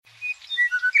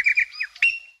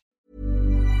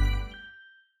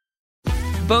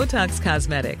Botox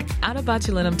Cosmetic, out of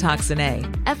botulinum toxin A,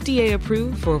 FDA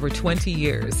approved for over 20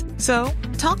 years. So,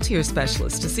 talk to your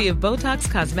specialist to see if Botox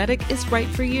Cosmetic is right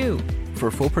for you. For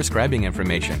full prescribing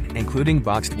information, including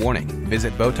boxed warning,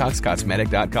 visit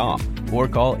BotoxCosmetic.com or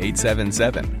call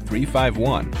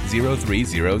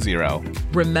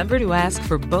 877-351-0300. Remember to ask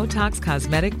for Botox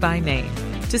Cosmetic by name.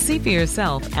 To see for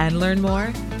yourself and learn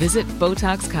more, visit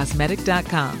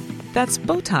BotoxCosmetic.com. That's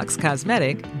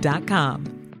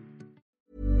BotoxCosmetic.com.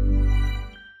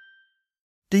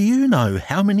 Do you know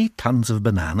how many tons of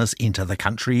bananas enter the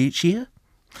country each year?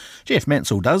 Geoff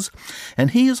Mansell does,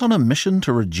 and he is on a mission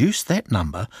to reduce that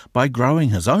number by growing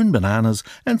his own bananas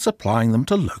and supplying them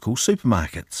to local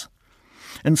supermarkets.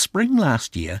 In spring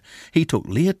last year, he took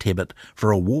Leah Tebbit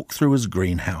for a walk through his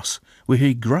greenhouse, where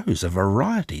he grows a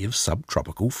variety of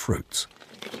subtropical fruits.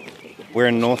 We're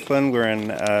in Northland. We're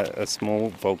in a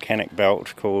small volcanic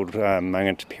belt called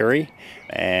Mangataperry,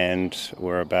 and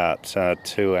we're about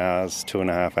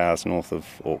 2.5 hours north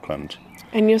of Auckland.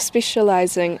 And you're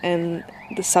specialising in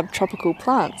the subtropical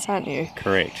plants, aren't you?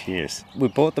 Correct, yes. We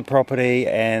bought the property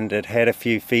and it had a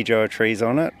few feijoa trees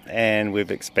on it, and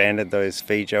we've expanded those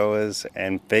feijoas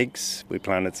and figs. We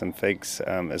planted some figs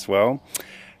as well.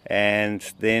 And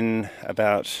then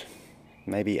about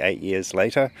maybe 8 years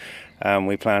later,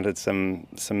 we planted some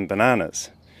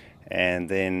bananas, and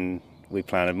then we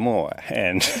planted more.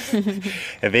 And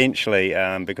eventually,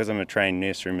 because I'm a trained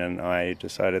nurseryman, I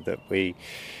decided that we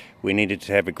needed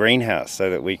to have a greenhouse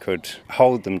so that we could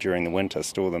hold them during the winter,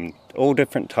 store them, all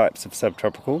different types of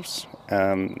subtropicals.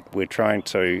 We're trying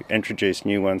to introduce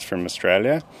new ones from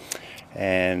Australia,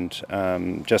 and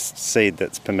just seed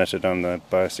that's permitted on the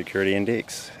Biosecurity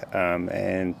Index,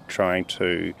 and trying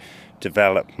to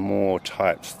develop more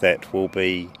types that will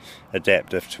be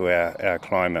adaptive to our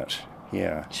climate.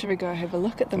 Yeah. Should we go have a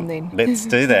look at them then? Let's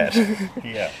do that.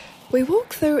 Yeah. We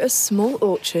walk through a small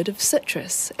orchard of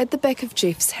citrus at the back of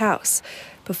Geoff's house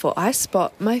before I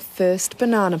spot my first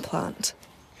banana plant.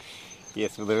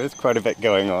 Yes, well, there is quite a bit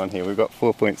going on here. We've got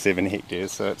 4.7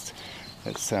 hectares, so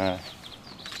it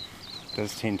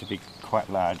does tend to be quite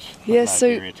large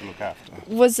area to look after.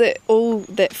 Was it all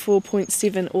that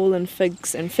 4.7 all in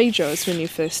figs and feijoas when you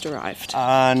first arrived?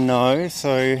 No,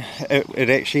 so it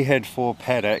actually had 4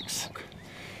 paddocks.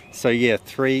 So yeah,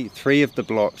 three of the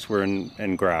blocks were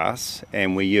in grass,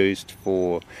 and we used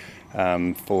for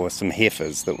some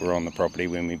heifers that were on the property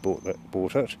when we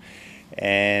bought it.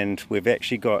 And we've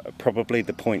actually got probably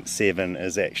the 0.7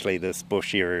 is actually this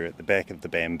bush area at the back of the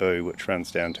bamboo, which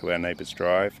runs down to our neighbour's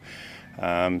drive.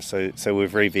 So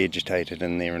we've revegetated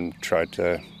in there and tried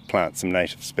to plant some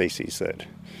native species that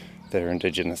are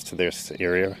indigenous to this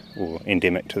area or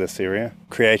endemic to this area,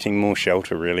 creating more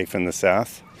shelter really from the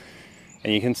south.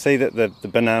 And you can see that the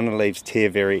banana leaves tear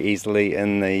very easily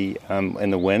in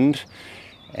the wind,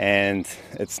 and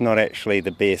it's not actually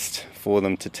the best for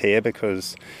them to tear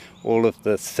because all of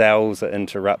the cells are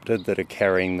interrupted that are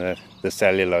carrying the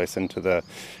cellulose into the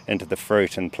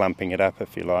fruit and plumping it up,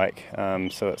 if you like.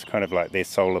 So it's kind of like their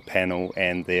solar panel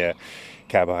and their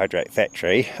carbohydrate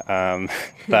factory.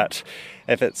 But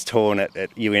if it's torn,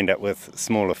 you end up with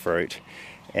smaller fruit.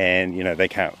 And they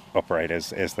can't operate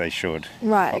as they should,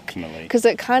 right? Optimally, because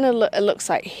it kind of it looks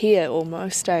like hair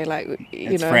almost, like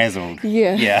it's frazzled.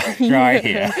 Yeah, dry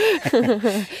hair.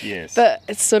 Yes, but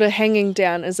it's sort of hanging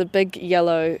down as a big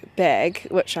yellow bag,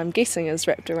 which I'm guessing is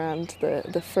wrapped around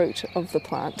the fruit of the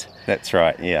plant. That's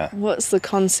right. Yeah. What's the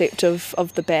concept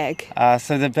of the bag?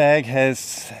 So the bag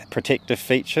has protective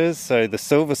features. So the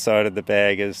silver side of the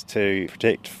bag is to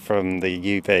protect from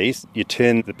the UVs. You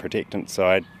turn the protectant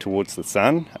side towards the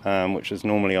sun, which is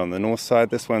normally on the north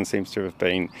side. This one seems to have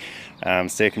been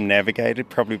circumnavigated,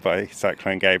 probably by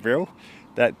Cyclone Gabriel.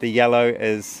 That the yellow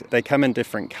is, they come in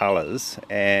different colours,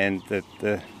 and the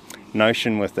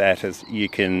notion with that is you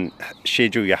can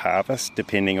schedule your harvest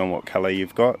depending on what colour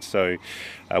you've got. So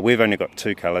we've only got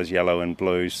 2 colours, yellow and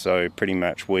blue, so pretty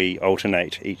much we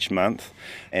alternate each month.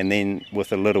 And then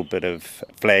with a little bit of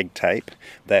flag tape,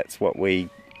 that's what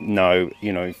we know,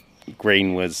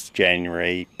 green was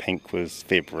January, pink was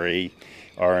February,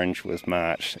 orange was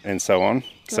March, and so on. Gotcha.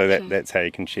 So that's how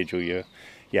you can schedule your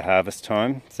harvest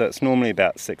time. So it's normally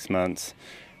about 6 months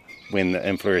when the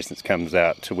inflorescence comes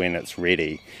out to when it's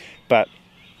ready. But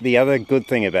the other good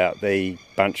thing about the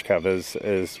bunch covers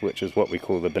which is what we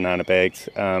call the banana bags,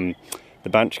 the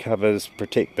bunch covers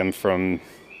protect them from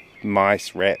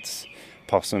mice, rats,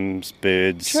 possums,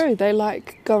 birds. True, they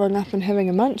like going up and having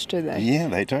a munch, do they? Yeah,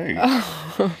 they do.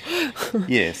 Oh.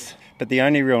 Yes, But the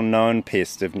only real known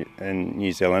pest in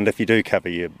New Zealand, if you do cover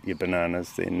your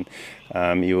bananas, then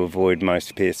you avoid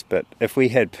most pests. But if we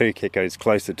had pūkekos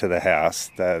closer to the house,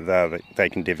 they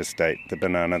can devastate the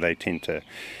banana. They tend to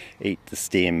eat the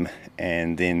stem,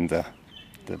 and then the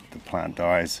plant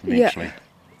dies eventually.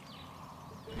 Yeah.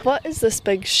 What is this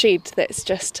big shed that's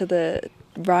just to the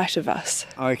right of us?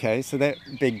 Okay, so that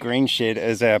big green shed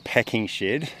is our packing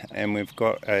shed, and we've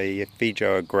got a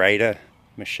Fijoa grader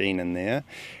machine in there,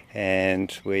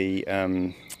 and we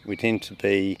tend to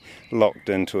be locked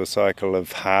into a cycle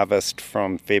of harvest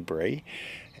from February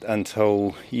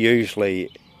until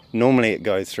normally it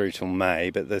goes through till May,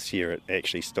 but this year it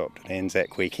actually stopped at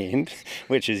Anzac weekend,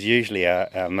 which is usually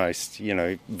our most,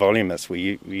 voluminous.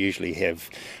 We usually have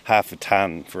half a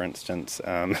tonne, for instance,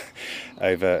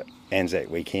 over Anzac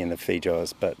weekend of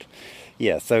Fijoas. But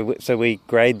yeah, so we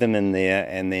grade them in there,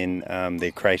 and then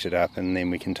they're crated up, and then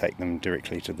we can take them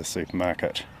directly to the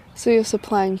supermarket. So you're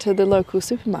supplying to the local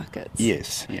supermarkets?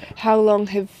 Yes. Yeah. How long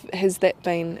has that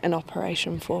been in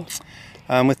operation for?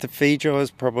 With the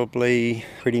Fijoas, probably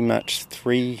pretty much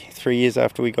three years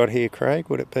after we got here, Craig,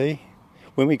 would it be?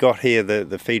 When we got here,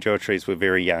 the Fijoa trees were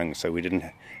very young, so we didn't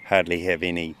hardly have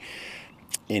any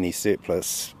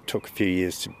surplus. Took a few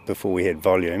years before we had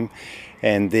volume.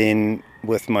 And then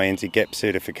with my NZ-GAP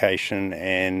certification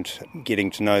and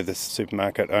getting to know the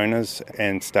supermarket owners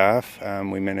and staff,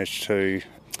 we managed to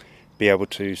be able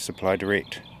to supply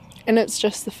direct. And it's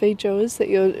just the Fijoas that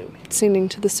you're sending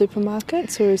to the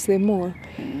supermarkets, or is there more?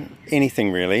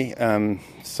 Anything really.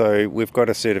 So we've got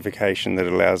a certification that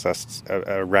allows us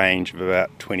a range of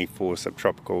about 24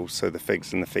 subtropicals. So the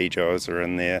figs and the Fijoas are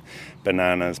in there,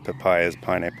 bananas, papayas,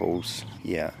 pineapples,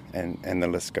 and the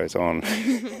list goes on.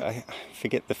 I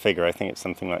forget the figure. I think it's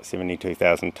something like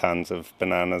 72,000 tonnes of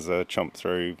bananas are chomped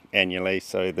through annually.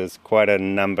 So there's quite a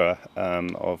number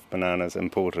of bananas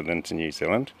imported into New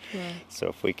Zealand. Yeah. So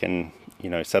if we can,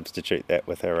 substitute that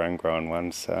with our own grown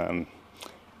ones,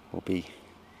 we'll be...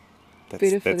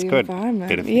 Better for the environment.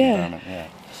 Better for the environment, yeah.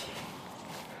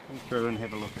 Come through and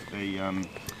have a look at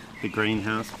the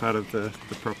greenhouse part of the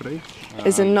property.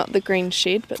 As in not the green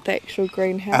shed, but the actual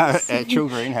greenhouse? Actual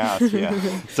greenhouse, yeah.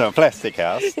 So a plastic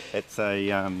house. It's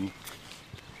a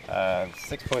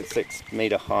 6.6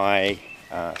 metre high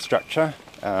structure,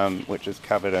 which is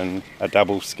covered in a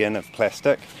double skin of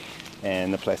plastic,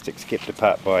 and the plastic's kept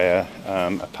apart by a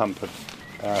pump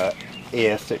of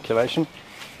air circulation.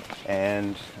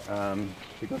 And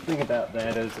the good thing about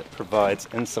that is it provides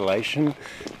insulation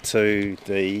to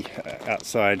the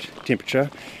outside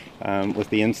temperature with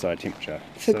the inside temperature.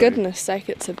 For goodness sake,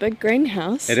 it's a big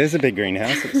greenhouse. It is a big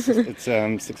greenhouse. It's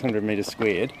 600 metres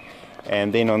squared.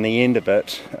 And then on the end of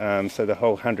it, so the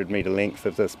whole 100 metre length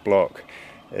of this block,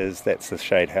 that's the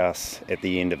shade house at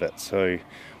the end of it. So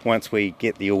once we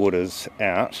get the orders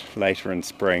out later in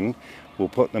spring, we'll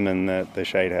put them in the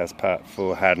shade house part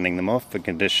for hardening them off, for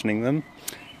conditioning them,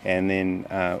 and then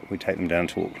we take them down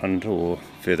to Auckland or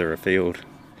further afield.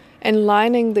 And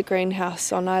lining the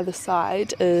greenhouse on either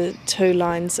side are 2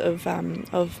 lines of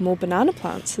more banana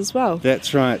plants as well.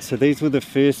 That's right. So these were the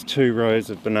first 2 rows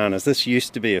of bananas. This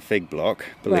used to be a fig block,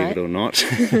 believe it or not.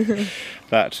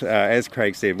 But as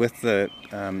Craig said, with the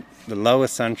lower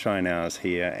sunshine hours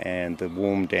here and the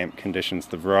warm, damp conditions,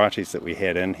 the varieties that we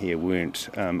had in here weren't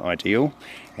ideal,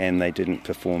 and they didn't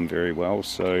perform very well.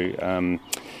 So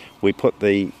we put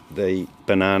the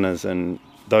bananas in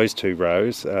those 2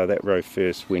 rows. That row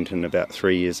first went in about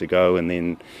 3 years ago, and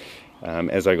then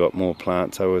as I got more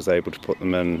plants, I was able to put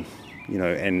them in,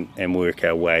 and work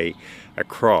our way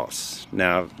across.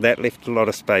 Now that left a lot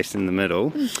of space in the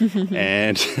middle,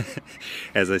 and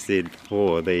as I said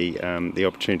before, the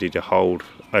opportunity to hold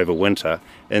over winter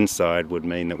inside would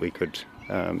mean that we could,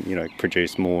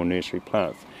 produce more nursery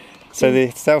plants. So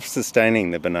they're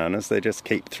self-sustaining, the bananas. They just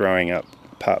keep throwing up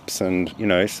pups, and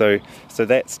so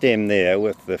that stem there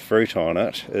with the fruit on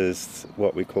it is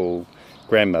what we call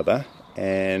grandmother,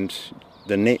 and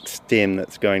the next stem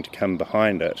that's going to come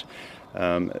behind it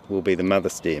will be the mother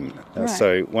stem. Right.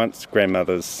 So once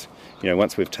grandmother's,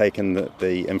 once we've taken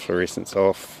the inflorescence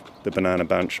off the banana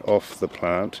bunch off the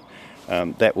plant,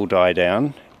 that will die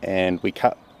down, and we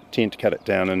tend to cut it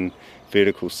down in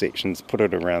vertical sections, put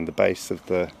it around the base of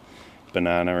the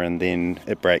banana, and then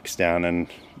it breaks down and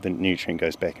the nutrient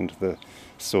goes back into the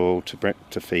soil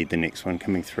to feed the next one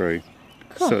coming through.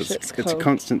 Gosh, so it's a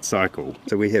constant cycle.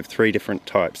 So we have 3 different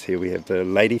types here. We have the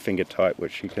ladyfinger type,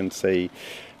 which you can see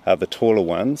are the taller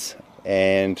ones,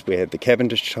 and we have the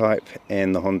Cavendish type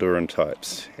and the Honduran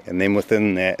types. And then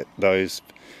within those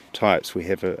types we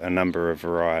have a number of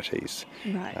varieties,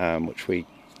 right. Which we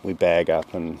bag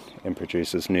up and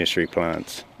produce as nursery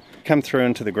plants. come through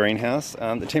into the greenhouse.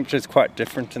 The temperature is quite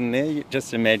different in there. You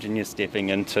just imagine you're stepping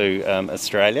into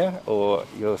Australia, or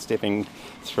you're stepping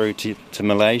through to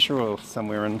Malaysia or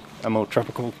somewhere in a more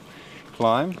tropical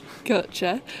clime.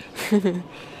 Gotcha.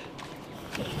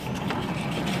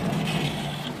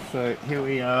 So here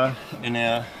we are in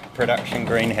our production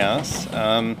greenhouse.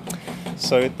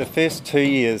 So the first 2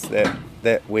 years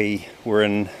that we were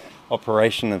in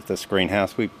operation of this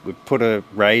greenhouse, we put a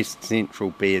raised central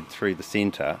bed through the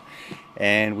centre,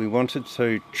 and we wanted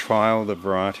to trial the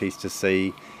varieties to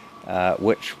see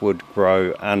which would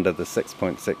grow under the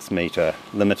 6.6 metre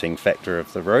limiting factor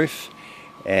of the roof,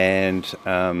 and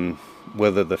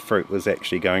whether the fruit was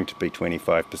actually going to be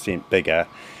 25% bigger,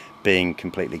 being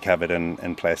completely covered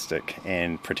in plastic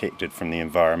and protected from the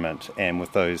environment. And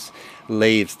with those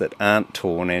leaves that aren't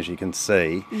torn, as you can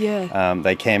see,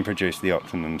 they can produce the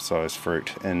optimum size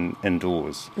fruit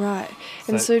indoors. Right.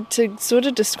 And so to sort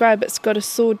of describe, it's got a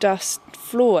sawdust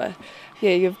floor.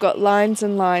 Yeah, you've got lines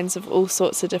and lines of all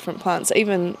sorts of different plants,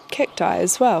 even cacti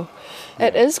as well. Yeah.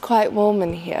 It is quite warm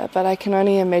in here, but I can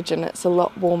only imagine it's a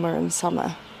lot warmer in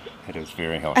summer. It is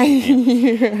very hot in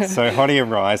here. Yeah. So hot air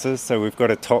rises, so we've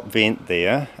got a top vent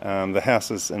there. The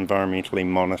house is environmentally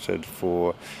monitored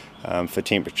for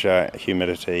temperature,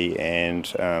 humidity,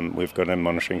 and we've got a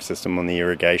monitoring system on the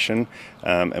irrigation.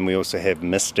 And we also have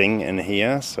misting in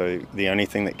here, so the only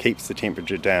thing that keeps the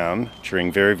temperature down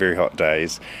during very, very hot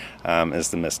days is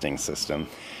the misting system.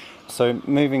 So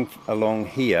moving along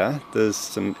here, there's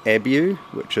some abu,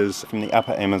 which is from the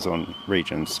upper Amazon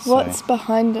regions. What's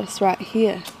behind us right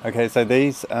here? Okay, so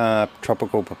these are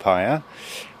tropical papaya,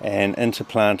 and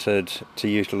interplanted to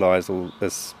utilise all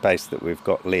this space that we've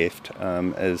got left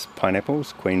is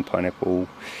pineapples, queen pineapple,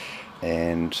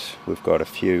 and we've got a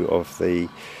few of the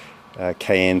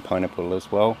cayenne pineapple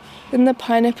as well. And the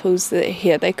pineapples that are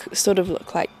here, they sort of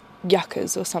look like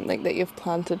yuccas or something that you've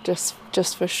planted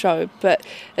just for show, but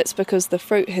it's because the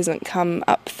fruit hasn't come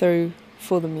up through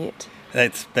for them yet.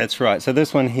 That's right. So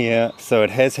this one here, so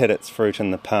it has had its fruit in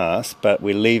the past, but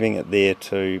we're leaving it there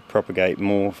to propagate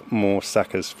more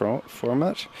suckers from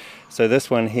it. So this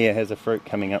one here has a fruit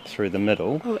coming up through the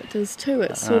middle. Oh, it does too.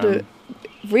 It's sort of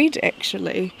red,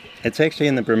 actually. It's actually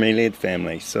in the bromeliad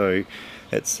family, so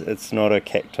it's not a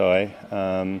cacti.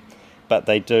 But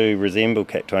they do resemble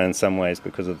cacti in some ways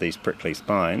because of these prickly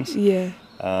spines. Yeah.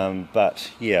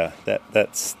 But yeah,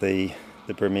 that's the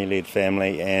bromeliad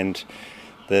family, and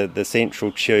the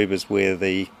central tube is where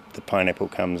the pineapple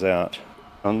comes out.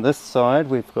 On this side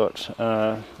we've got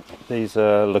these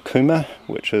are lucuma,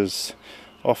 which is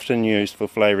often used for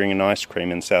flavouring an ice cream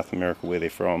in South America where they're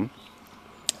from,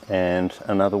 and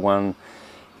another one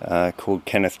called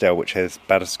Canithdale, which has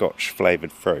butterscotch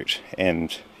flavoured fruit,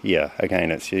 and yeah,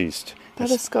 again it's used.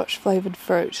 Butterscotch flavoured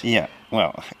fruit. Yeah,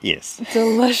 well, yes.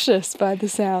 Delicious by the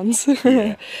sounds.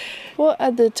 Yeah. What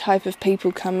are the type of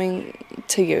people coming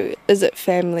to you? Is it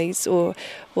families or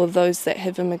those that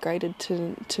have immigrated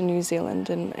to New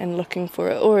Zealand and looking for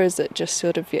it? Or is it just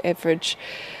sort of your average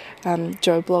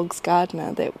Joe Bloggs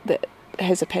gardener that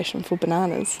has a passion for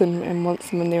bananas and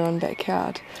wants them in their own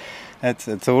backyard?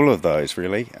 It's all of those,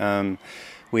 really.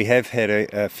 We have had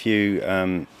a few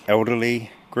elderly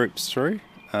groups through.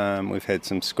 We've had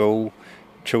some school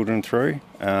children through.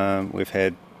 We've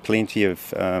had plenty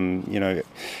of,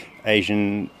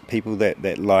 Asian people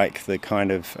that like the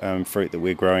kind of fruit that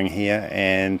we're growing here,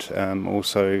 and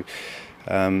also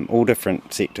all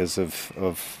different sectors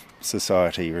of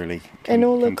society, really. And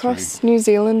all across New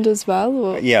Zealand as well?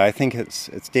 Or? Yeah, I think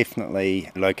it's definitely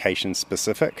location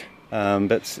specific,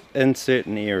 but in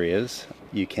certain areas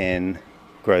you can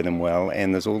grow them well,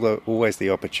 and there's always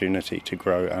the opportunity to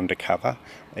grow under cover,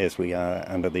 as we are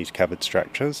under these covered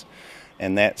structures,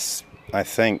 and that's, I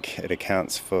think it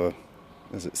accounts for,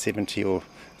 is it 70 or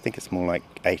I think it's more like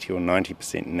 80 or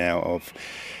 90% now of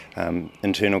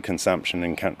internal consumption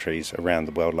in countries around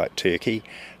the world like Turkey.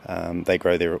 They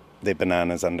grow their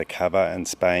bananas under cover. In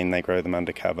Spain they grow them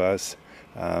under covers,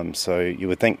 so you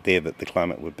would think there that the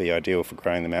climate would be ideal for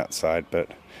growing them outside, but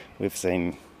we've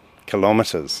seen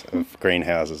kilometres of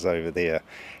greenhouses over there,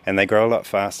 and they grow a lot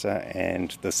faster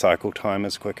and the cycle time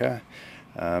is quicker,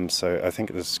 so I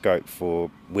think there's scope for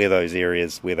where those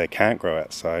areas where they can't grow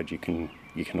outside, you can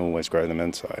always grow them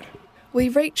inside. We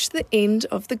reach the end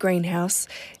of the greenhouse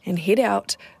and head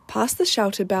out past the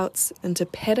shelter belts into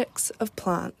paddocks of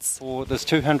plants. There's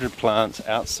 200 plants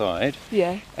outside,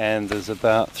 and there's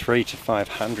about 300 to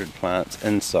 500 plants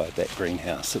inside that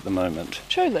greenhouse at the moment.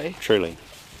 Truly.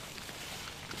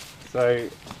 So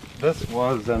this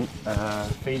was a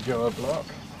feed grower block.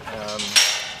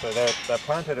 So they're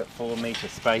planted at 4 metre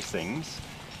spacings,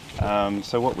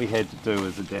 So what we had to do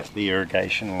was adapt the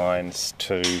irrigation lines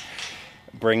to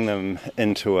bring them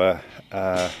into a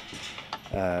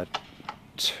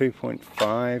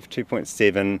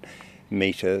 2.7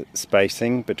 metre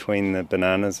spacing between the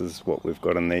bananas is what we've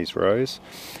got in these rows.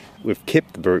 We've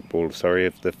kept the root ball, of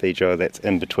the feijoa that's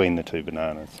in between the two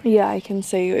bananas. Yeah, I can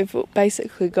see. We've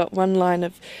basically got one line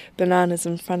of bananas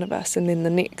in front of us and then the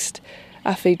next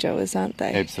are feijoas, aren't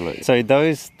they? Absolutely. So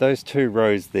those two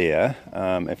rows there,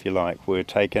 if you like, were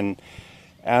taken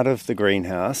out of the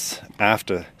greenhouse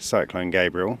after Cyclone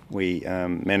Gabriel. We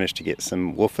managed to get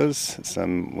some woofers,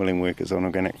 some willing workers on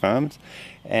organic farms,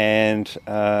 and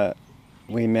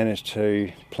we managed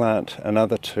to plant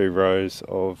another 2 rows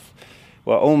of,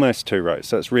 well, almost 2 rows.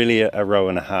 So it's really a row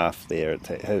and a half there.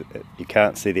 You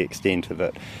can't see the extent of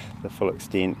it, the full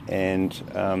extent,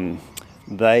 and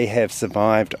they have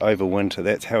survived over winter.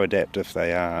 That's how adaptive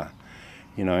they are,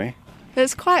 you know.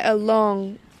 It's quite a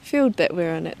long field that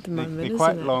we're in at the moment, they're isn't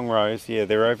quite it? long rows, yeah.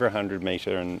 They're over 100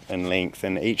 metre in length,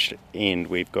 and each end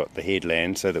we've got the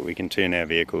headland so that we can turn our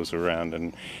vehicles around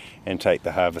and take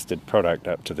the harvested product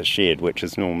up to the shed, which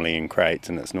is normally in crates,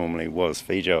 and it's normally was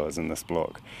feijoas in this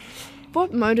block.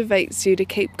 What motivates you to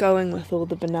keep going with all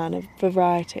the banana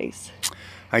varieties?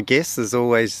 I guess there's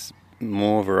always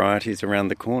more varieties around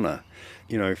the corner.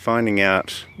 You know, finding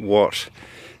out what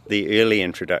the early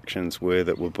introductions were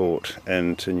that were brought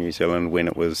into New Zealand when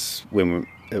it was able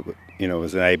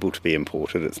to be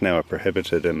imported. It's now a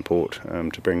prohibited import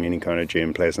to bring any kind of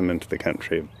germplasm into the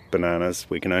country of bananas.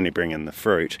 We can only bring in the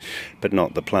fruit, but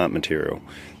not the plant material.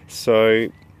 So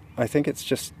I think it's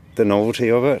just the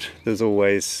novelty of it. There's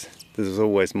always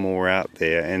more out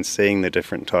there, and seeing the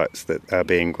different types that are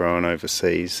being grown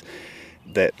overseas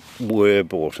that were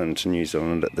brought into New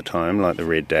Zealand at the time, like the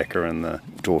red Dakar and the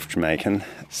dwarf Jamaican.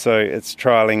 So it's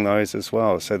trialling those as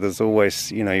well. So there's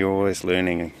always, you're always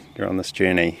learning. You're on this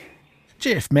journey.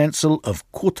 Geoff Mansell of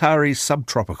Kotare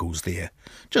Subtropicals there,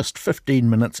 just 15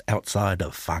 minutes outside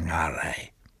of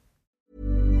Whangarei.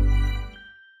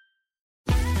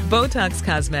 Botox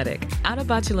Cosmetic, out of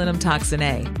botulinum toxin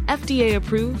A, FDA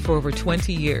approved for over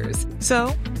 20 years.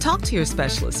 So, talk to your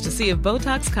specialist to see if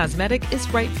Botox Cosmetic is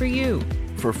right for you.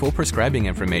 For full prescribing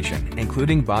information,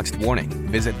 including boxed warning,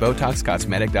 visit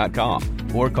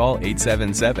BotoxCosmetic.com or call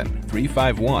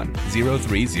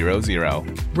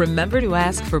 877-351-0300. Remember to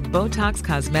ask for Botox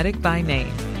Cosmetic by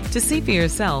name. To see for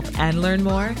yourself and learn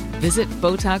more, visit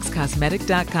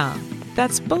BotoxCosmetic.com.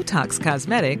 That's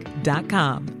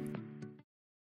BotoxCosmetic.com.